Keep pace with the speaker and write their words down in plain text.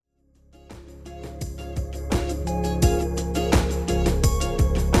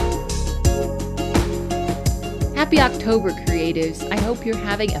Happy October, creatives. I hope you're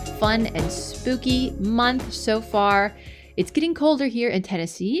having a fun and spooky month so far. It's getting colder here in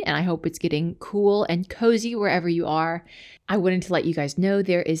Tennessee, and I hope it's getting cool and cozy wherever you are. I wanted to let you guys know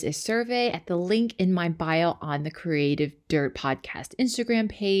there is a survey at the link in my bio on the Creative Dirt Podcast Instagram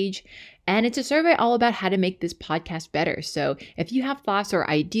page. And it's a survey all about how to make this podcast better. So if you have thoughts or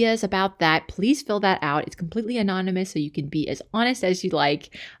ideas about that, please fill that out. It's completely anonymous, so you can be as honest as you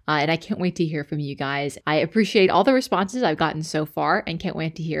like. And I can't wait to hear from you guys. I appreciate all the responses I've gotten so far and can't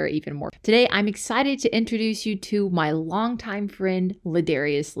wait to hear even more. Today, I'm excited to introduce you to my longtime friend,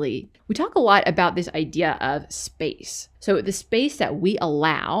 LaDarius Lee. We talk a lot about this idea of space. So the space that we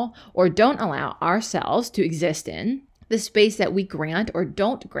allow or don't allow ourselves to exist in, the space that we grant or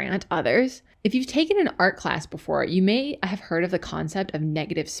don't grant others. If you've taken an art class before, you may have heard of the concept of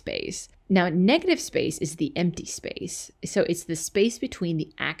negative space. Now, negative space is the empty space. So it's the space between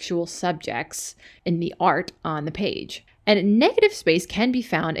the actual subjects in the art on the page. And negative space can be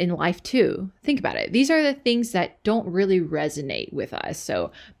found in life too. Think about it. These are the things that don't really resonate with us.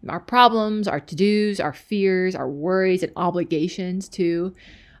 So our problems, our to-dos, our fears, our worries, and obligations too.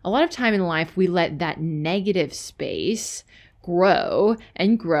 A lot of time in life, we let that negative space grow,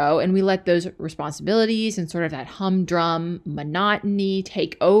 and we let those responsibilities and sort of that humdrum monotony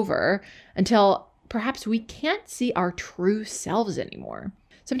take over until perhaps we can't see our true selves anymore.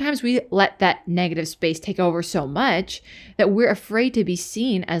 Sometimes we let that negative space take over so much that we're afraid to be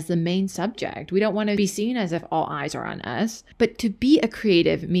seen as the main subject. We don't want to be seen as if all eyes are on us. But to be a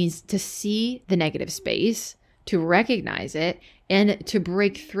creative means to see the negative space, to recognize it, and to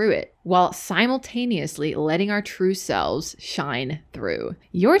break through it while simultaneously letting our true selves shine through.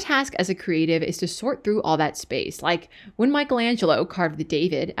 Your task as a creative is to sort through all that space. Like when Michelangelo carved the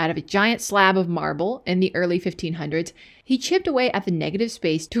David out of a giant slab of marble in the early 1500s, he chipped away at the negative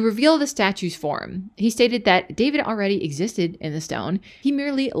space to reveal the statue's form. He stated that David already existed in the stone. He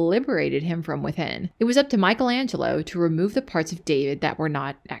merely liberated him from within. It was up to Michelangelo to remove the parts of David that were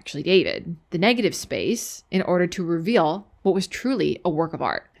not actually David, the negative space, in order to reveal what was truly a work of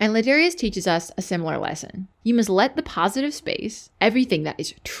art. And LaDarius teaches us a similar lesson. You must let the positive space, everything that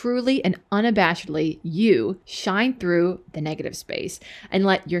is truly and unabashedly you, shine through the negative space, and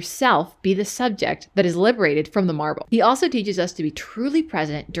let yourself be the subject that is liberated from the marble. He also teaches us to be truly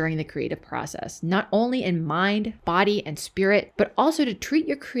present during the creative process, not only in mind, body, and spirit, but also to treat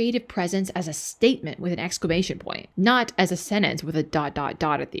your creative presence as a statement with an exclamation point, not as a sentence with a ...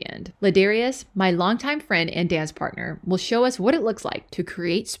 at the end. LaDarius, my longtime friend and dance partner, will show us what it looks like to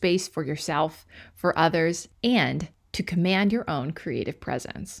create space for yourself, for others, and to command your own creative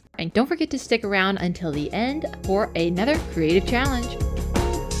presence. And don't forget to stick around until the end for another creative challenge.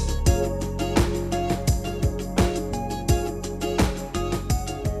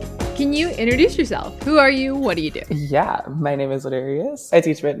 Can you introduce yourself? Who are you? What do you do? Yeah, my name is LaDarius. I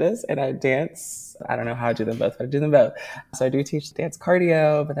teach fitness and I dance. I don't know how I do them both, but I do them both. So I do teach dance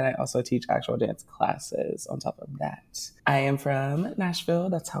cardio, but then I also teach actual dance classes on top of that. I am from Nashville.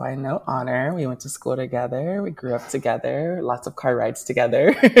 That's how I know Honor. We went to school together. We grew up together. Lots of car rides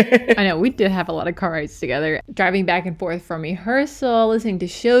together. I know, we did have a lot of car rides together. Driving back and forth from rehearsal, listening to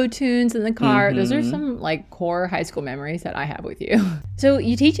show tunes in the car. Mm-hmm. Those are some core high school memories that I have with you. So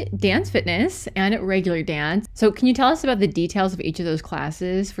you teach dance fitness and regular dance. So can you tell us about the details of each of those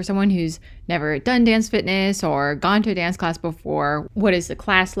classes for someone who's never done dance fitness or gone to a dance class before? What is the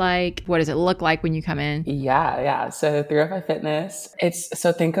class like? What does it look like when you come in? Yeah. So 305 Fitness,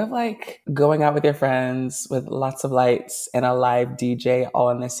 so think of going out with your friends with lots of lights and a live DJ all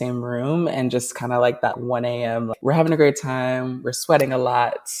in the same room, and just kind of that 1 a.m. We're having a great time. We're sweating a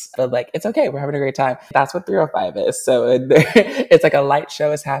lot, but it's okay. We're having a great time. That's what 305 is. So it's a light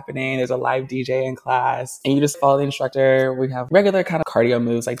show is happening. There's a live DJ in class and you just follow the instructor. We have regular kind of cardio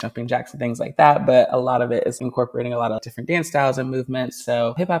moves like jumping jacks and things like that, but a lot of it is incorporating a lot of different dance styles and movements.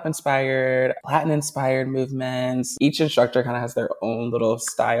 So hip hop inspired, Latin inspired movements. Each instructor kind of has their own little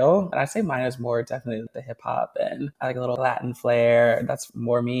style. And I'd say mine is more definitely the hip hop, and I like a little Latin flair. That's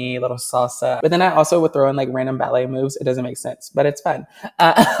more me, a little salsa. But then I also would throw in random ballet moves. It doesn't make sense, but it's fun.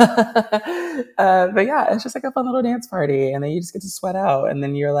 But yeah, it's just a fun little dance party. And then you just get to sweat out. And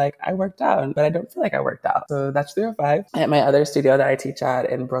then you're I worked out, but I don't feel like I worked out. So that's 305. At my other studio that I teach at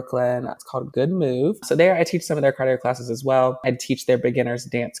in Brooklyn, it's called Good Move. So there I teach some of their cardio classes as well. I teach their beginners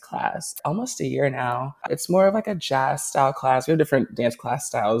dance class almost a year now. It's more of a jazz style class. We have different dance class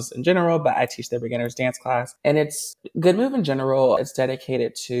styles in general, but I teach their beginners dance class. And it's Good Move in general. It's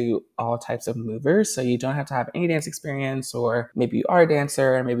dedicated to all types of movers. So you don't have to have any dance experience, or maybe you are a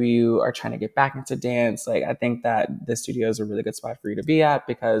dancer and maybe you are trying to get back into dance. I think that this studio is a really good spot for you to be at,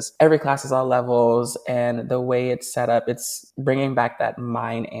 because every class is all levels, and the way it's set up, it's bringing back that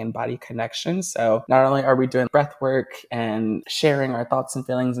mind and body connection. So not only are we doing breath work and sharing our thoughts and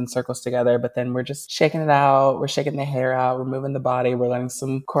feelings in circles together, but then we're just shaking it out, we're shaking the hair out, we're moving the body, we're learning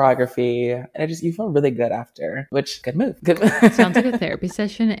some choreography, and you feel really good after, which good move. Sounds like a therapy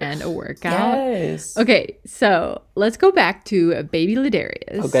session and a workout. Yes. Okay, so let's go back to baby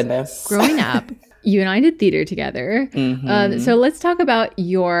LaDarius. Oh goodness. Growing up, you and I did theater together. So let's talk about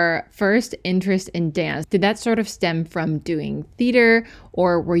your first interest in dance. Did that sort of stem from doing theater,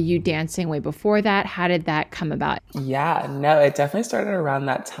 or were you dancing way before that? How did that come about? Yeah, no, it definitely started around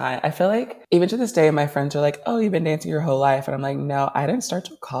that time. I feel like even to this day, my friends are like, oh, you've been dancing your whole life. And I'm like, no, I didn't start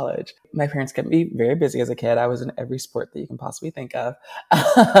till college. My parents kept me very busy as a kid. I was in every sport that you can possibly think of.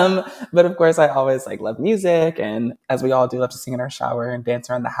 But of course, I always loved music. And as we all do, love to sing in our shower and dance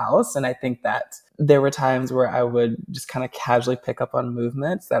around the house. And I think that there were times where I would just kind of casually pick up on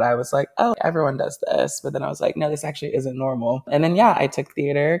movements that I was like, oh, everyone does this. But then I was like, no, this actually isn't normal. And then, yeah, I took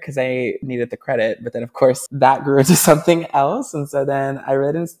theater because I needed the credit. But then, of course, that grew into something else. And so then I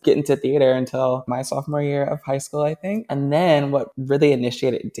really didn't get into theater until my sophomore year of high school, I think. And then what really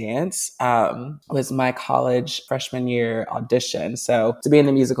initiated dance was my college freshman year audition. So to be in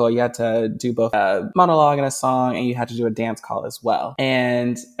the musical, you had to do both a monologue and a song, and you had to do a dance call as well.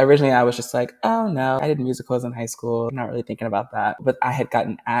 And originally I was just like, oh no, I did musicals in high school. I'm not really thinking about that. But I had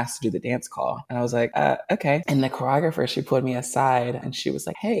gotten asked to do the dance call. And I was like, okay. And the choreographer, she pulled me aside and she was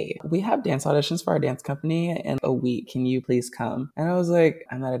like, hey, we have dance auditions for our dance company in a week. Can you please come? And I was like,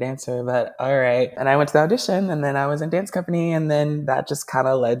 I'm not a dancer, but all right. And I went to the audition, and then I was in dance company. And then that just kind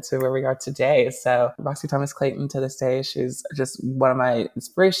of led to where we are today. So Roxy Thomas Clayton, to this day, she's just one of my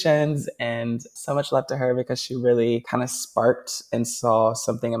inspirations, and so much love to her because she really kind of sparked and saw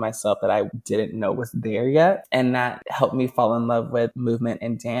something in myself that I didn't know was there yet. And that helped me fall in love with movement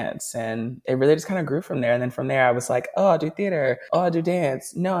and dance. And it really just kind of grew from there. And then from there, I was like, oh, I'll do theater. Oh, I'll do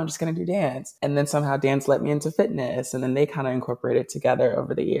dance. No, I'm just going to do dance. And then somehow dance led me into fitness. And then they kind of incorporated together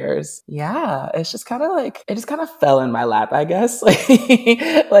over the years. Yeah, it's just kind of it just kind of fell in my lap, I guess.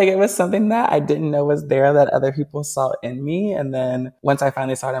 It was something that I didn't know was there that other people saw in me. And then once I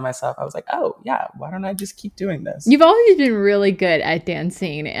finally saw it in myself, I was like, oh yeah, why don't I just keep doing this? You've always been really good at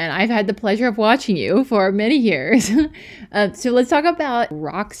dancing, and I've had the pleasure of watching you for many years. So let's talk about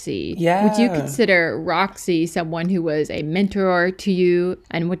Roxy. Yeah. Would you consider Roxy someone who was a mentor to you?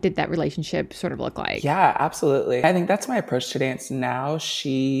 And what did that relationship sort of look like? Yeah, absolutely. I think that's my approach to dance now.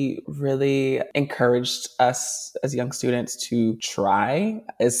 She really encouraged us as young students to try,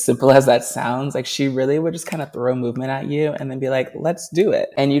 as simple as that sounds. She really would just kind of throw movement at you and then be like, let's do it.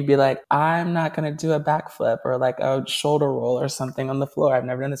 And you'd be like, I'm not going to do a backflip or a shoulder roll or something on the floor. I've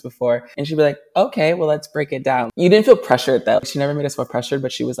never done this before. And she'd be like, okay, well, let's break it down. You didn't feel pressured though. She never made us feel pressured,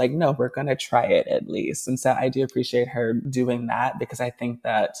 but she was like, no, we're going to try it at least. And so I do appreciate her doing that, because I think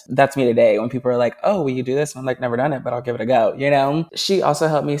that that's me today. When people are like, oh, will you do this? And I'm like, never done it, but I'll give it a go. She also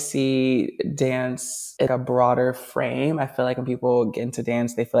helped me see dance in a broader frame. I feel like when people get into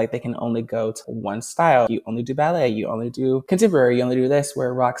dance, they feel like they can only go to one style. You only do ballet, you only do contemporary, you only do this,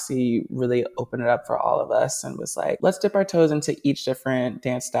 where Roxy really opened it up for all of us and was like, let's dip our toes into each different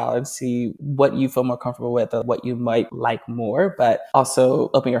dance style and see what you feel more comfortable with or what you might like more, but also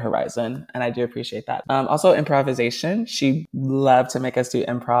open your horizon. And I do appreciate that. Also improvisation. She loved to make us do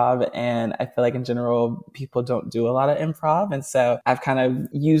improv. And I feel like in general, people don't do a lot of improv. And so I've kind of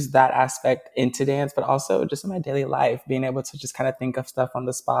used that aspect into dance, but also just in my daily life, being able to just kind of think of stuff on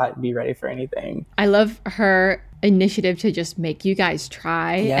the spot and be ready for anything. I love her initiative to just make you guys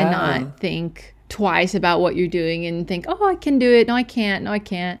try and not think twice about what you're doing and think, oh, I can do it. No, I can't. No, I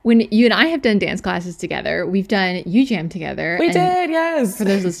can't. When you and I have done dance classes together, we've done U-Jam together. We did, yes. For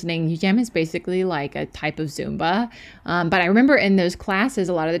those listening, U-Jam is basically like a type of Zumba. But I remember in those classes,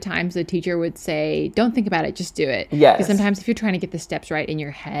 a lot of the times the teacher would say, don't think about it, just do it. Yes. Because sometimes if you're trying to get the steps right in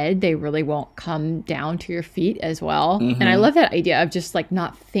your head, they really won't come down to your feet as well. Mm-hmm. And I love that idea of just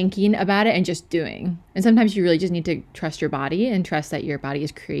not thinking about it and just doing. And sometimes you really just need to trust your body and trust that your body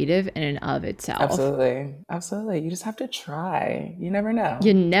is creative in and of itself. Absolutely. Absolutely. You just have to try. You never know.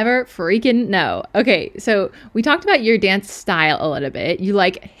 You never freaking know. Okay, so we talked about your dance style a little bit. You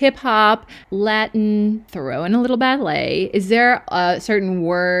like hip hop, Latin, throw in a little ballet. Is there a certain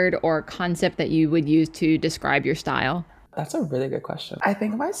word or concept that you would use to describe your style? That's a really good question. I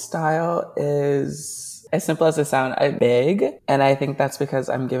think my style is as simple as it sounds, I'm big. And I think that's because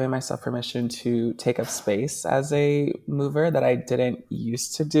I'm giving myself permission to take up space as a mover that I didn't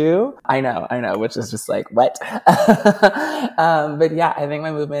used to do. I know, which is just like, what? But yeah, I think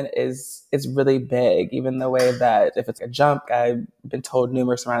my movement is really big, even the way that if it's a jump, I've been told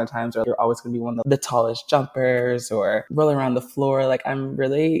numerous amount of times, or you're always going to be one of the tallest jumpers or rolling around the floor. Like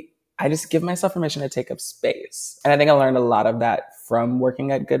I just give myself permission to take up space. And I think I learned a lot of that from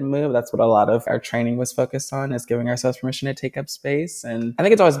working at Good Move. That's what a lot of our training was focused on, is giving ourselves permission to take up space. And I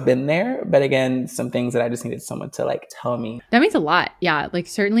think it's always been there. But again, some things that I just needed someone to like tell me. That means a lot. Yeah. Like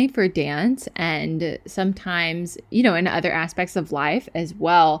certainly for dance and sometimes, you know, in other aspects of life as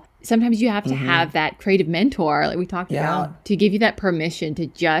well. Sometimes you have to have that creative mentor, like we talked about, to give you that permission to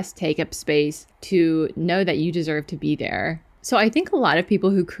just take up space, to know that you deserve to be there. So I think a lot of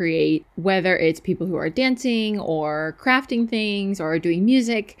people who create, whether it's people who are dancing or crafting things or doing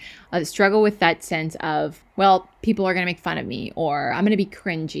music, struggle with that sense of, well, people are going to make fun of me, or I'm going to be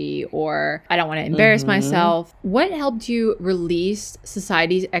cringy, or I don't want to embarrass myself. What helped you release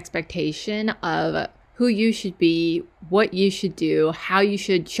society's expectation of who you should be, what you should do, how you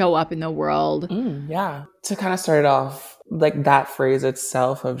should show up in the world? To kind of start it off, like that phrase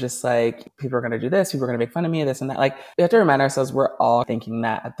itself of just like, people are going to do this, people are going to make fun of me, this and that. Like, we have to remind ourselves we're all thinking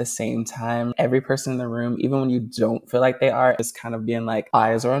that at the same time. Every person in the room, even when you don't feel like they are, is kind of being like,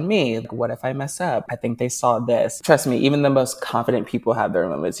 eyes are on me. Like, what if I mess up? I think they saw this. Trust me, even the most confident people have their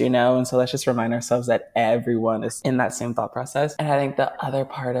moments, you know? And so let's just remind ourselves that everyone is in that same thought process. And I think the other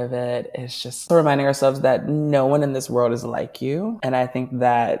part of it is just reminding ourselves that no one in this world is like you. And I think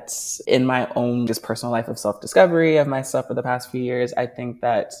that in my own just personal life of self-discovery of myself for the past few years, I think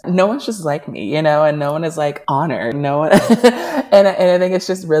that no one's just like me, you know, and no one is like honored. No one, and I think it's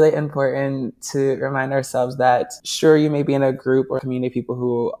just really important to remind ourselves that sure, you may be in a group or community of people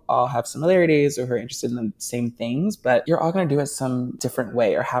who all have similarities or who are interested in the same things, but you're all going to do it some different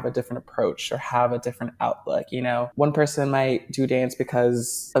way, or have a different approach, or have a different outlook. You know, one person might do dance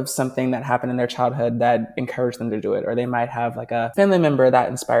because of something that happened in their childhood that encouraged them to do it, or they might have like a family member that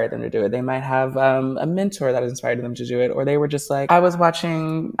inspired them to do it. They might have a mentor that inspired them to do it, or they were just like, I was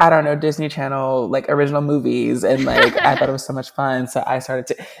watching, I don't know, Disney Channel, like original movies, and like, I thought it was so much fun. So I started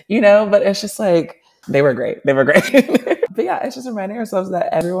to, you know, but it's just like, they were great. But yeah, it's just reminding ourselves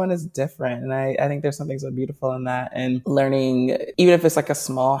that everyone is different. And I think there's something so beautiful in that, and learning, even if it's like a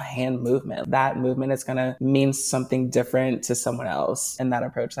small hand movement, that movement is going to mean something different to someone else in that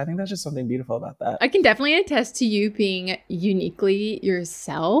approach. So I think that's just something beautiful about that. I can definitely attest to you being uniquely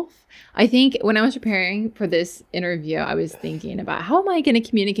yourself. I think when I was preparing for this interview, I was thinking about how am I going to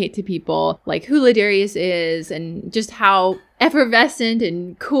communicate to people like who LaDarius is and just how effervescent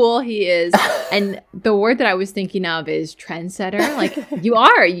and cool he is. And the word that I was thinking of is trendsetter. Like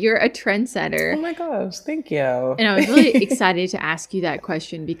you're a trendsetter. Oh my gosh, thank you. And I was really excited to ask you that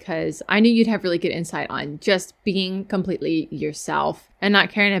question because I knew you'd have really good insight on just being completely yourself and not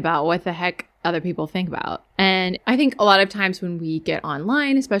caring about what the heck other people think about. And I think a lot of times when we get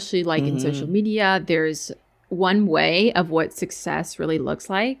online, especially like in social media, there's one way of what success really looks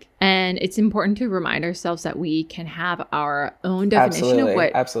like. And it's important to remind ourselves that we can have our own definition of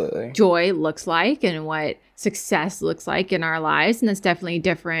what joy looks like and what success looks like in our lives. And that's definitely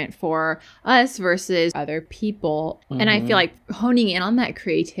different for us versus other people. And I feel like honing in on that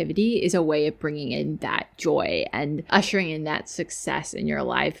creativity is a way of bringing in that joy and ushering in that success in your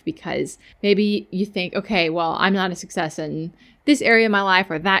life, because maybe you think, okay, well, I'm not a success in this area of my life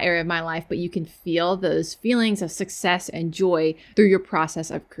or that area of my life, but you can feel those feelings of success and joy through your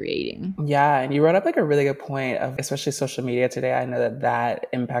process of creating. Yeah. And you brought up like a really good point of especially social media today. I know that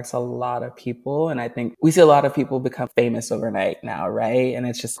impacts a lot of people. And I think we see a lot of people become famous overnight now, right? And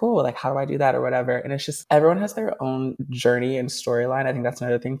it's just cool. Like, how do I do that or whatever? And it's just, everyone has their own journey and storyline. I think that's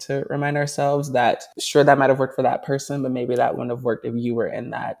another thing to remind ourselves that sure, that might have worked for that person, but maybe that wouldn't have worked if you were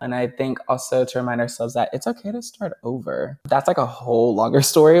in that. And I think also to remind ourselves that it's okay to start over. That's like a whole longer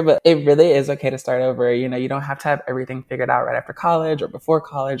story, but it really is okay to start over. You know, you don't have to have everything figured out right after college or before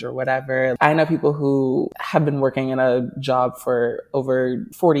college or whatever. I know people who have been working in a job for over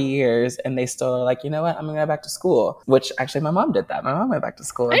 40 years and they still are like, you know what, I'm going to go back to school, which actually my mom did that. My mom went back to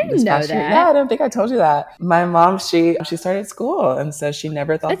school. I didn't know that. Yeah, I don't think I told you that. My mom, she started school and so she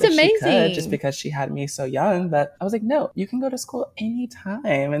never thought that she could just because she had me so young. But I was like, no, you can go to school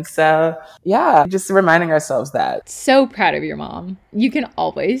anytime. And so, yeah, just reminding ourselves that. So proud of your mom. You can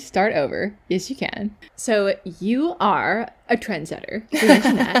always start over. Yes, you can. So you are a trendsetter. We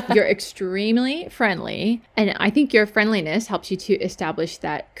mentioned that. You're extremely friendly. And I think your friendliness helps you to establish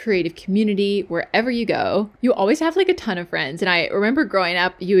that creative community wherever you go. You always have like a ton of friends. And I remember growing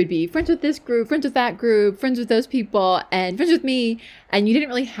up, you would be friends with this group, friends with that group, friends with those people, and friends with me. And you didn't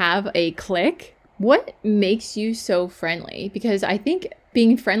really have a clique. What makes you so friendly? Because I think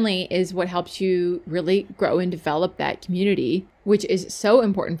being friendly is what helps you really grow and develop that community, which is so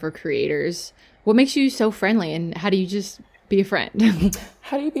important for creators. What makes you so friendly, and how do you just be a friend?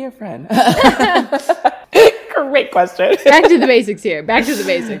 How do you be a friend? Great question. Back to the basics here. Back to the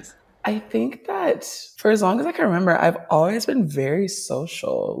basics. I think that for as long as I can remember, I've always been very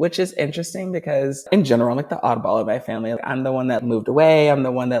social, which is interesting because in general, I'm like the oddball of my family. Like, I'm the one that moved away. I'm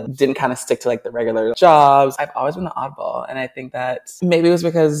the one that didn't kind of stick to like the regular jobs. I've always been the oddball. And I think that maybe it was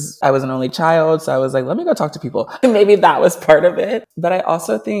because I was an only child. So I was like, let me go talk to people. Maybe that was part of it. But I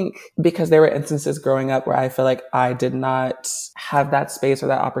also think because there were instances growing up where I feel like I did not have that space or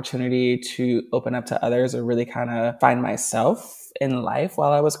that opportunity to open up to others or really kind of find myself in life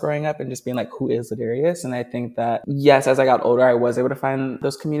while I was growing up and just being like, who is LaDarius? And I think that, yes, as I got older, I was able to find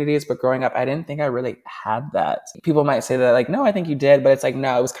those communities, but growing up, I didn't think I really had that. People might say that like, no, I think you did, but it's like,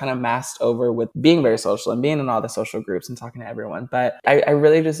 no, it was kind of masked over with being very social and being in all the social groups and talking to everyone. But I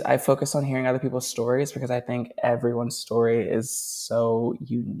really I focus on hearing other people's stories because I think everyone's story is so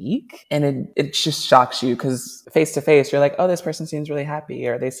unique and it just shocks you because face to face, you're like, oh, this person seems really happy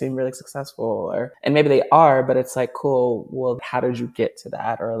or they seem really successful and maybe they are, but it's like, cool. Well, how did you get to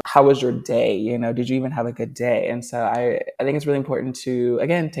that? Or how was your day? You know, did you even have a good day? And so I think it's really important to,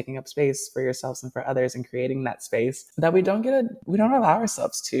 again, taking up space for yourselves and for others and creating that space that we don't allow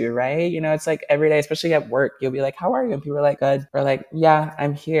ourselves to, right? You know, it's like every day, especially at work, you'll be like, how are you? And people are like, good. Or like, yeah,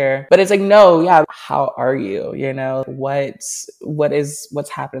 I'm here. But it's like, no, yeah, how are you? You know, what's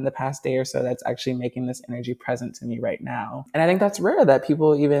happened in the past day or so that's actually making this energy present to me right now? And I think that's rare that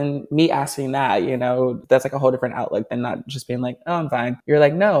people even me asking that, you know, that's like a whole different outlook than not just being like, oh, I'm fine. You're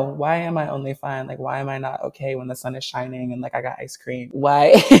like, no, why am I only fine? Like, why am I not okay when the sun is shining and like I got ice cream?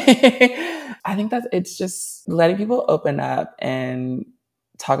 Why? I think that it's just letting people open up and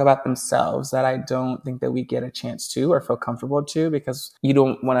talk about themselves that I don't think that we get a chance to or feel comfortable to because you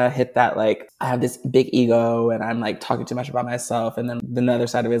don't want to hit that like I have this big ego and I'm like talking too much about myself and then the other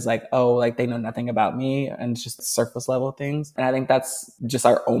side of it is like, oh, like they know nothing about me and it's just surface level things. And I think that's just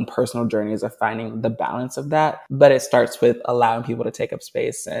our own personal journeys of finding the balance of that. But it starts with allowing people to take up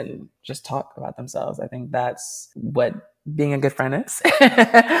space and just talk about themselves. I think that's what being a good friend is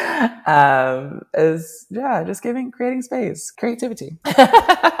just creating space, creativity.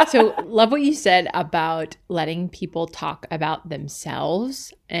 So love what you said about letting people talk about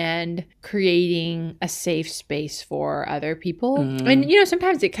themselves and creating a safe space for other people. And, you know,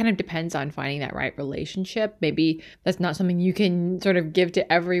 sometimes it kind of depends on finding that right relationship. Maybe that's not something you can sort of give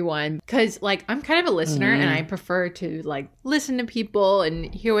to everyone because like I'm kind of a listener and I prefer to like listen to people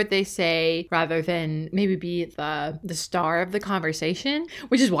and hear what they say rather than maybe be the star of the conversation,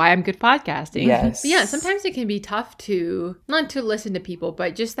 which is why I'm good podcasting. Yes. But yeah, sometimes it can be tough to not to listen to people,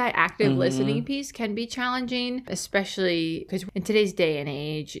 but just that active listening piece can be challenging, especially because in today's day and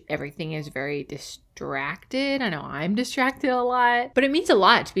age, everything is very distracted. I know I'm distracted a lot, but it means a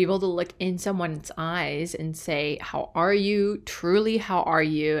lot to be able to look in someone's eyes and say, how are you? Truly, how are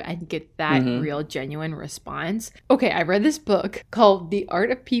you? And get that real, genuine response. Okay, I read this book called The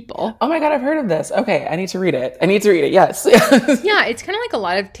Art of People. Oh my God, I've heard of this. Okay, I need to read it. Yes. Yeah, it's kind of like a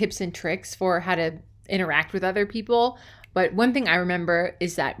lot of tips and tricks for how to interact with other people. But one thing I remember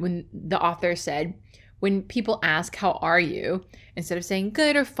is that when the author said, when people ask, how are you? Instead of saying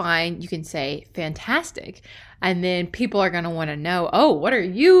good or fine, you can say fantastic. And then people are going to want to know, oh, what are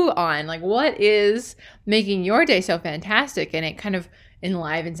you on? Like, what is making your day so fantastic? And it kind of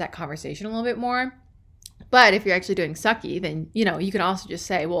enlivens that conversation a little bit more. But if you're actually doing sucky, then, you know, you can also just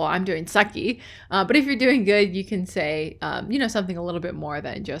say, well, I'm doing sucky. But if you're doing good, you can say, something a little bit more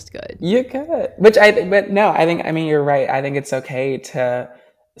than just good. You could. I mean, you're right. I think it's okay to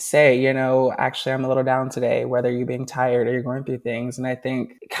say, you know, actually, I'm a little down today, whether you're being tired or you're going through things. And I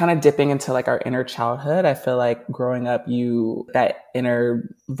think kind of dipping into like our inner childhood, I feel like growing up, that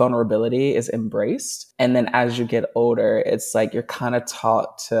inner vulnerability is embraced. And then as you get older, it's like you're kind of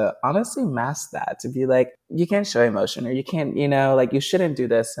taught to honestly mask that, to be like, you can't show emotion, or you can't, like, you shouldn't do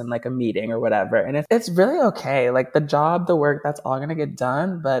this in like a meeting or whatever. And it's really okay. Like the job, the work, that's all going to get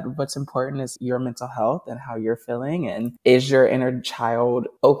done. But what's important is your mental health and how you're feeling, and is your inner child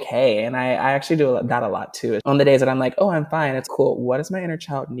okay? And I actually do that a lot too. On the days that I'm like, oh, I'm fine, it's cool. What does my inner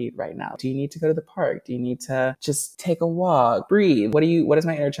child need right now? Do you need to go to the park? Do you need to just take a walk, breathe? What does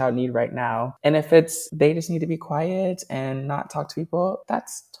my inner child need right now? And if it's, they just need to be quiet and not talk to people,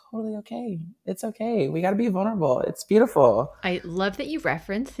 that's totally okay. It's okay. We got to be vulnerable. It's beautiful. I love that you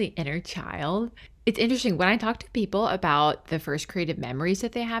reference the inner child. It's interesting. When I talk to people about the first creative memories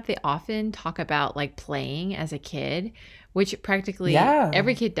that they have, they often talk about like playing as a kid, which practically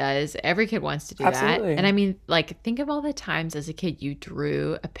every kid does. Every kid wants to do that. And I mean, like, think of all the times as a kid you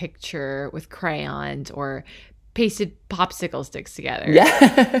drew a picture with crayons or pasted popsicle sticks together.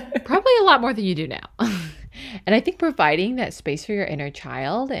 Yeah. Probably a lot more than you do now. And I think providing that space for your inner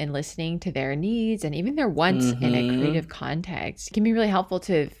child and listening to their needs and even their wants in a creative context can be really helpful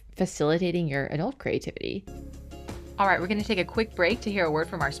to facilitating your adult creativity. All right, we're going to take a quick break to hear a word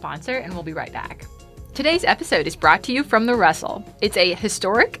from our sponsor, and we'll be right back. Today's episode is brought to you from The Russell. It's a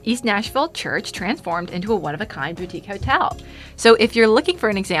historic East Nashville church transformed into a one-of-a-kind boutique hotel. So if you're looking for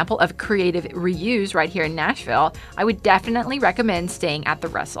an example of creative reuse right here in Nashville, I would definitely recommend staying at The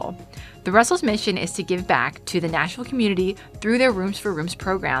Russell. The Russell's mission is to give back to the Nashville community through their Rooms for Rooms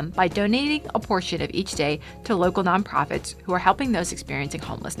program by donating a portion of each day to local nonprofits who are helping those experiencing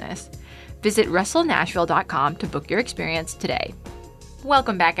homelessness. Visit russellnashville.com to book your experience today.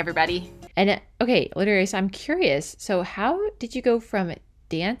 Welcome back, everybody. And okay, LaDarius, I'm curious. So how did you go from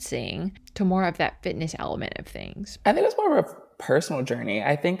dancing to more of that fitness element of things? I think it was more of a personal journey.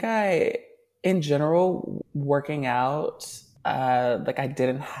 I think in general, working out, like I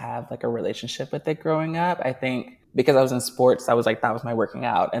didn't have like a relationship with it growing up. I think because I was in sports, I was like, that was my working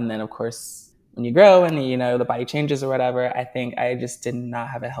out. And then of course, when you grow and the body changes or whatever, I think I just did not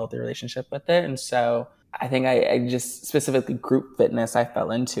have a healthy relationship with it. And so I think I just specifically group fitness, I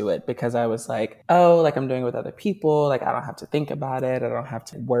fell into it because I was like, oh, like I'm doing it with other people. Like I don't have to think about it. I don't have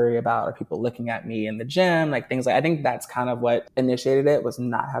to worry about are people looking at me in the gym, like things like, I think that's kind of what initiated it, was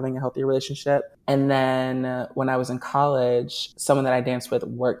not having a healthy relationship. And then when I was in college, someone that I danced with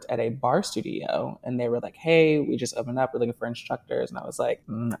worked at a bar studio and they were like, hey, we just opened up, we're looking for instructors. And I was like,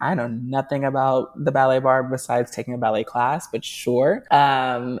 I know nothing about the ballet bar besides taking a ballet class, but sure.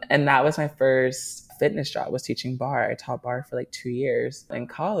 And that was my first fitness job, was teaching bar. I taught bar for like 2 years in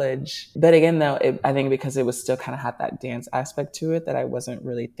college. But again, though, I think because it was still kind of had that dance aspect to it that I wasn't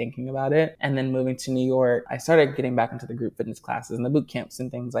really thinking about it. And then moving to New York, I started getting back into the group fitness classes and the boot camps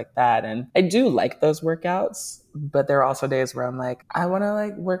and things like that. And I do like those workouts, but there are also days where I'm like, I want to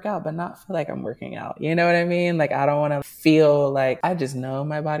like work out, but not feel like I'm working out. You know what I mean? Like, I don't want to feel like I just know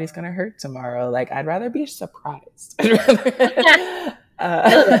my body's going to hurt tomorrow. Like, I'd rather be surprised. And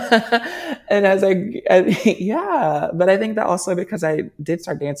but I think that also because I did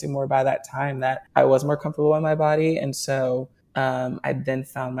start dancing more by that time, that I was more comfortable in my body. And so I then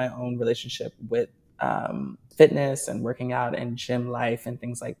found my own relationship with fitness and working out and gym life and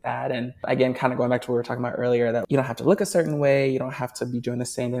things like that. And again, kind of going back to what we were talking about earlier, that you don't have to look a certain way. You don't have to be doing the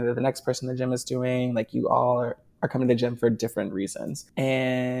same thing that the next person in the gym is doing. Like, you all are coming to the gym for different reasons.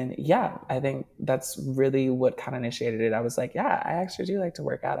 And yeah, I think that's really what kind of initiated it. I was like, yeah, I actually do like to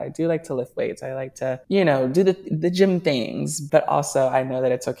work out. I do like to lift weights. I like to, do the gym things, but also I know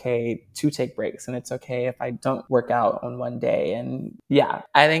that it's okay to take breaks and it's okay if I don't work out on one day. And yeah,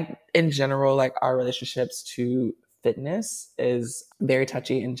 I think in general, like our relationships to fitness is very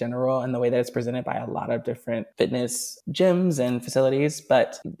touchy in general, and the way that it's presented by a lot of different fitness gyms and facilities.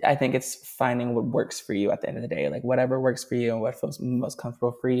 But I think it's finding what works for you at the end of the day, like whatever works for you and what feels most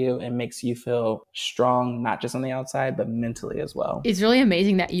comfortable for you and makes you feel strong, not just on the outside, but mentally as well. It's really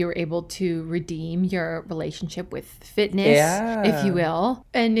amazing that you were able to redeem your relationship with fitness, if you will.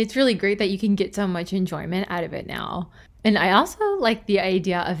 And it's really great that you can get so much enjoyment out of it now. And I also like the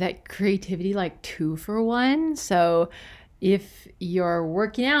idea of that creativity, like 2 for 1. So if you're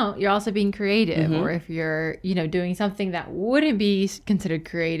working out, you're also being creative. Or if you're, doing something that wouldn't be considered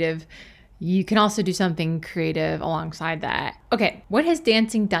creative, you can also do something creative alongside that. Okay, what has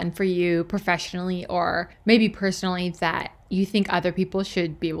dancing done for you professionally or maybe personally that you think other people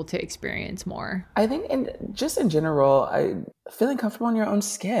should be able to experience more? I think in general, feeling comfortable in your own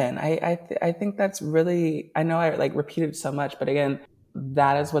skin. I think that's really, I know I like repeated so much, but again,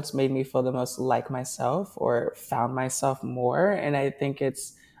 that is what's made me feel the most like myself or found myself more. And I think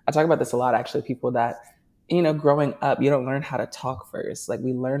I talk about this a lot, actually, people that, growing up, you don't learn how to talk first. Like,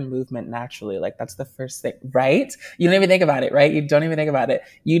 we learn movement naturally. Like, that's the first thing, right? You don't even think about it, right? You don't even think about it.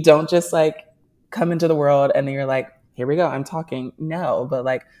 You don't just like come into the world and then you're like, here we go, I'm talking. No, but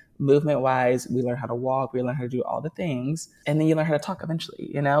like movement wise, we learn how to walk, we learn how to do all the things, and then you learn how to talk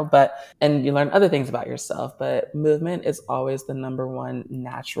eventually, and you learn other things about yourself. But movement is always the number one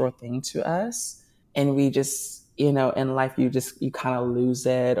natural thing to us. And we just, in life, you kind of lose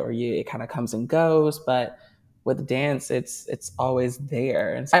it, or it kind of comes and goes. But with dance, it's always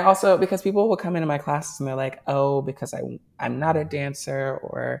there. And I also, because people will come into my classes and they're like, oh, because I'm not a dancer,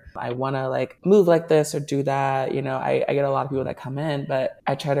 or I want to like move like this or do that. I get a lot of people that come in, but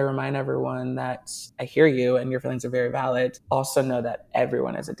I try to remind everyone that I hear you and your feelings are very valid. Also know that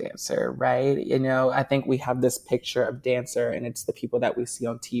everyone is a dancer, right? I think we have this picture of dancer and it's the people that we see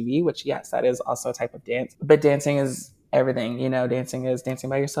on TV, which yes, that is also a type of dance, but dancing is everything. Dancing is dancing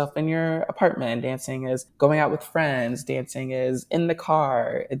by yourself in your apartment. Dancing is going out with friends. Dancing is in the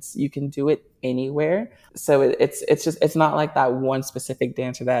car. You can do it anywhere. So it's not like that one specific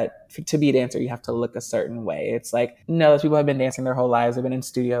dancer that to be a dancer, you have to look a certain way. It's like, no, those people have been dancing their whole lives. They've been in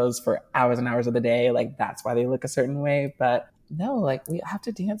studios for hours and hours of the day. Like that's why they look a certain way. But no, like we have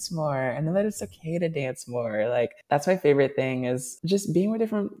to dance more, and then that it's okay to dance more. Like that's my favorite thing, is just being with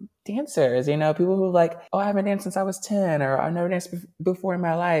different dancers, people who like, oh, I haven't danced since I was 10, or I've never danced before in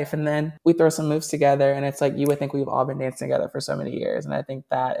my life. And then we throw some moves together and it's like, you would think we've all been dancing together for so many years. And I think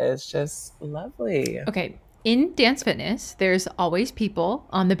that is just lovely. Okay. In dance fitness, there's always people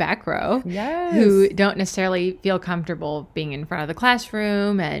on the back row yes. who don't necessarily feel comfortable being in front of the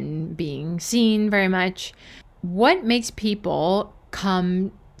classroom and being seen very much. What makes people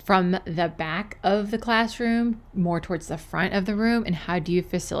come from the back of the classroom more towards the front of the room, and how do you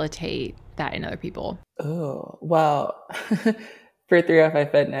facilitate that in other people? Oh, well, for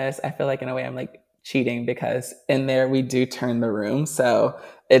 305 Fitness, I feel like in a way I'm like cheating, because in there we do turn the room. So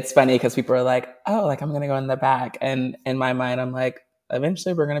it's funny because people are like, oh, like I'm going to go in the back. And in my mind, I'm like,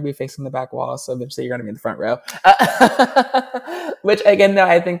 eventually we're going to be facing the back wall. So eventually you're going to be in the front row. Which again, no,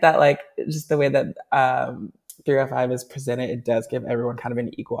 I think that like just the way that 305 is presented, it does give everyone kind of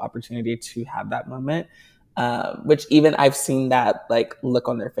an equal opportunity to have that moment. Which even I've seen that like look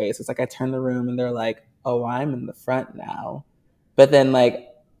on their face. It's like I turn the room and they're like, oh, I'm in the front now. But then like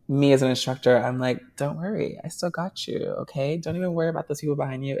me as an instructor, I'm like, don't worry, I still got you. Okay. Don't even worry about those people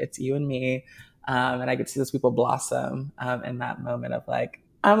behind you. It's you and me. And I get to see those people blossom in that moment of like,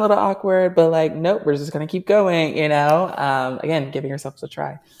 I'm a little awkward, but like, nope, we're just going to keep going, again, giving yourself a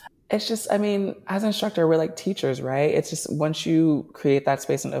try. It's just, I mean, as an instructor, we're like teachers, right? It's just once you create that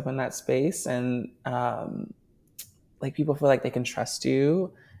space and open that space, and like people feel like they can trust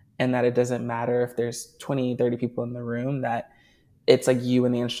you, and that it doesn't matter if there's 20, 30 people in the room, that it's like you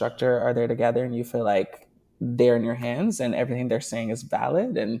and the instructor are there together and you feel like they're in your hands and everything they're saying is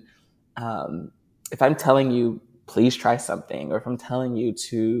valid. And if I'm telling you, please try something, or if I'm telling you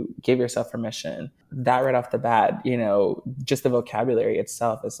to give yourself permission, that right off the bat, just the vocabulary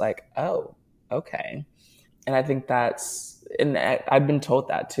itself is like, oh, okay. And I think and I've been told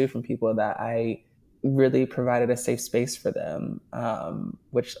that too from people, that I really provided a safe space for them,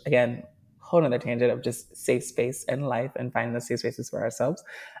 which again, whole nother tangent of just safe space in life and finding those safe spaces for ourselves.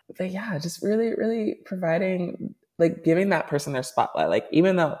 But yeah, just really, really providing, like giving that person their spotlight. Like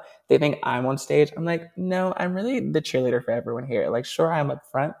even though they think I'm on stage, I'm like, no, I'm really the cheerleader for everyone here. Like, sure, I'm up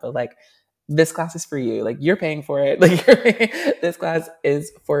front, but like this class is for you. Like you're paying for it. Like this class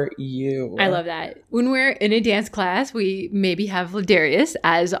is for you. I love that. When we're in a dance class, we maybe have LaDarius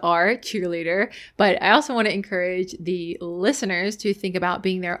as our cheerleader, but I also want to encourage the listeners to think about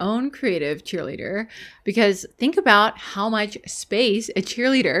being their own creative cheerleader, because think about how much space a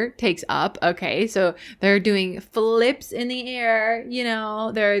cheerleader takes up. Okay. So they're doing flips in the air,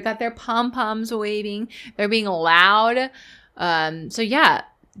 they've got their pom-poms waving, they're being loud. So yeah,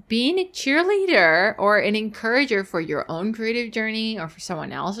 being a cheerleader or an encourager for your own creative journey or for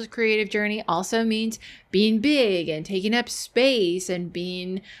someone else's creative journey also means being big and taking up space and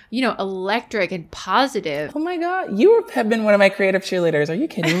being, electric and positive. Oh my God. You have been one of my creative cheerleaders. Are you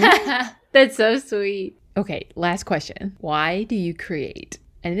kidding me? That's so sweet. Okay. Last question. Why do you create?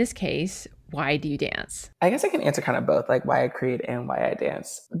 And in this case, why do you dance? I guess I can answer kind of both, like why I create and why I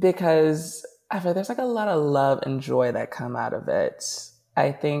dance, because I feel like there's like a lot of love and joy that come out of it.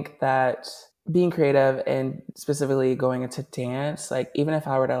 I think that being creative and specifically going into dance, like even if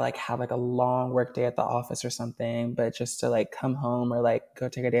I were to like have like a long work day at the office or something, but just to like come home or like go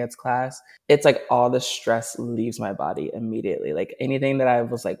take a dance class, it's like all the stress leaves my body immediately. Like anything that I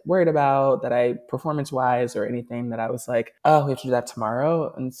was like worried about, that I performance wise, or anything that I was like, oh, we have to do that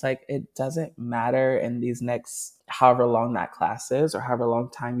tomorrow. And it's like, it doesn't matter in these next however long that class is or however long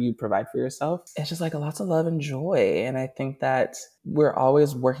time you provide for yourself. It's just like lots of love and joy. And I think that we're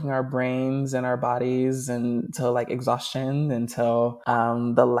always working our brains and our bodies until like exhaustion, until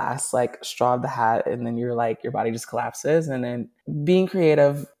the last like straw of the hat, and then you're like your body just collapses. And then being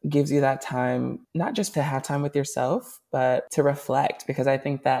creative gives you that time, not just to have time with yourself, but to reflect, because I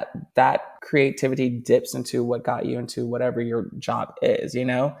think that creativity dips into what got you into whatever your job is, you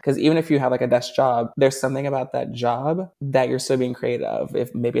know? Because even if you have like a desk job, there's something about that job that you're still being creative.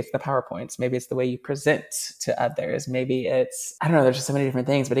 If maybe it's the PowerPoints, maybe it's the way you present to others, maybe it's, I don't know, there's just so many different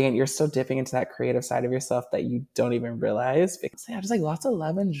things. But again, you're still dipping into that creative side of yourself that you don't even realize. Because yeah, just like lots of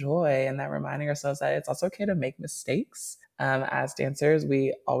love and joy, and that reminding ourselves that it's also okay to make mistakes. As dancers,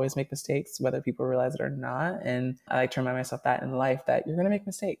 we always make mistakes, whether people realize it or not. And I like to remind myself that in life, that you're going to make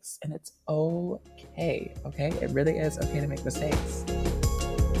mistakes and it's okay. Okay. It really is okay to make mistakes.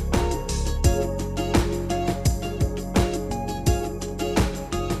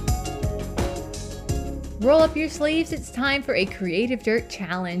 Roll up your sleeves, it's time for a Creative Dirt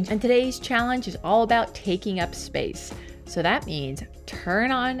challenge. And today's challenge is all about taking up space. So that means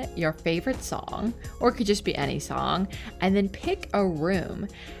turn on your favorite song, or it could just be any song, and then pick a room.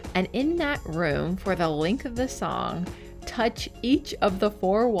 And in that room, for the length of the song, touch each of the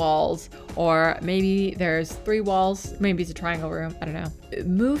 4 walls, or maybe there's 3 walls, maybe it's a triangle room, I don't know.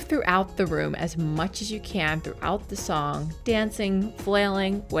 Move throughout the room as much as you can throughout the song, dancing,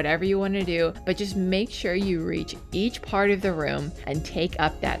 flailing, whatever you want to do, but just make sure you reach each part of the room and take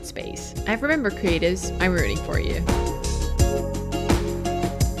up that space. And remember, creatives, I'm rooting for you.